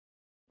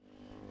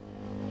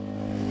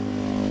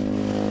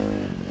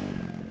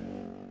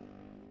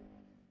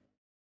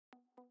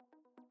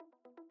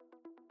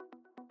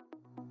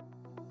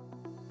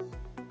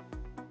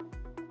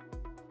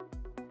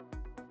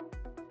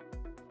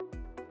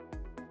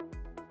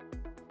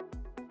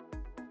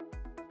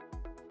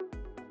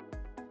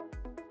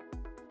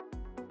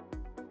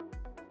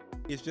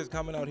It's just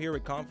coming out here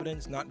with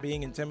confidence, not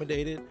being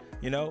intimidated,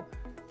 you know,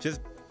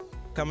 just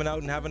coming out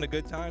and having a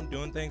good time,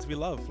 doing things we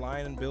love,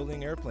 flying and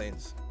building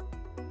airplanes.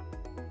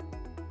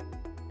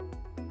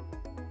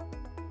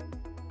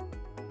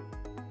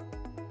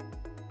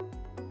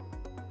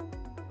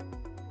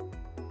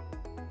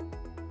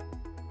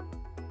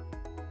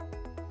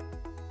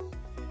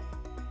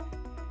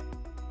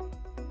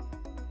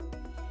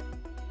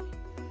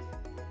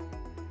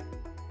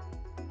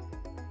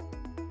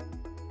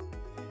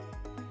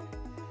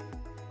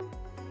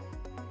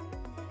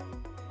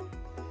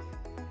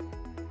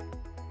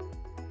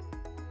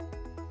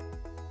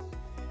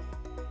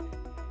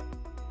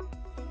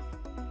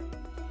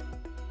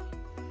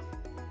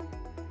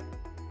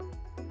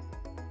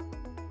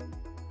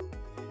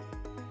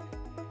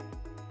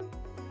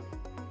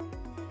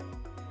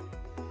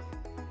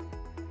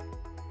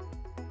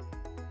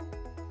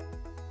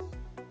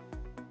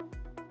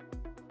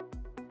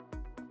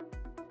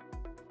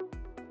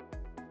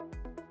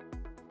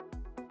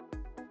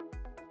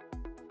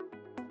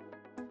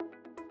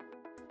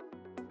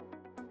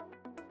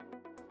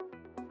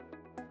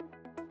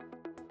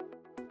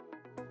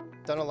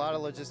 Done a lot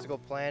of logistical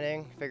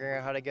planning, figuring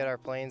out how to get our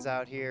planes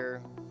out here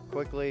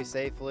quickly,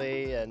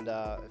 safely, and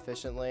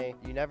efficiently.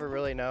 You never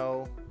really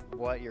know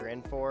what you're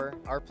in for.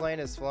 Our plane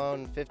has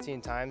flown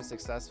 15 times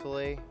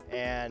successfully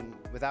and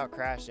without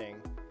crashing,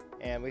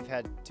 and we've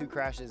had 2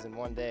 crashes in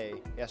one day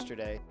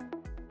yesterday.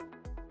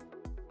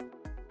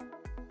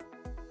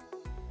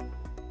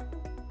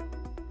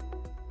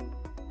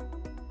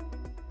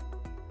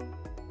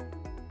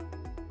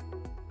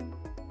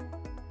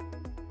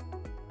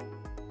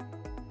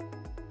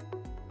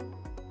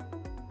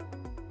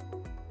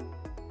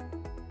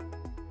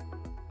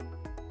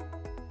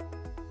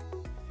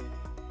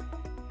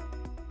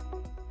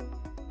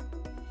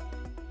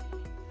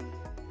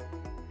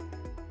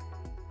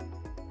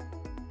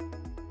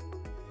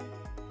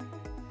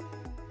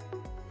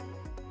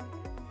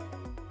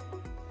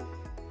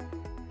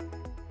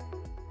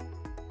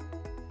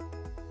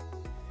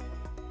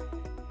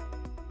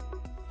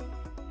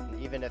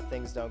 Even if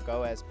things don't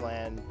go as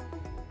planned,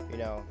 you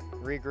know,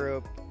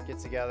 regroup, get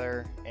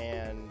together,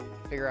 and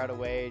figure out a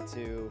way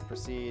to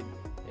proceed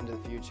into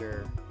the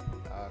future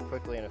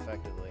quickly and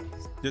effectively.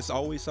 There's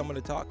always someone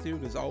to talk to.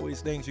 There's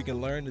always things you can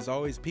learn. There's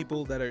always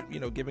people that are, you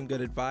know, giving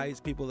good advice,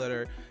 people that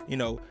are, you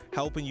know,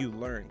 helping you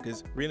learn.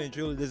 Because really and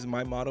truly, this is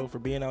my motto for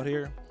being out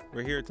here.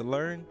 We're here to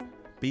learn,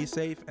 be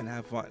safe, and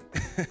have fun.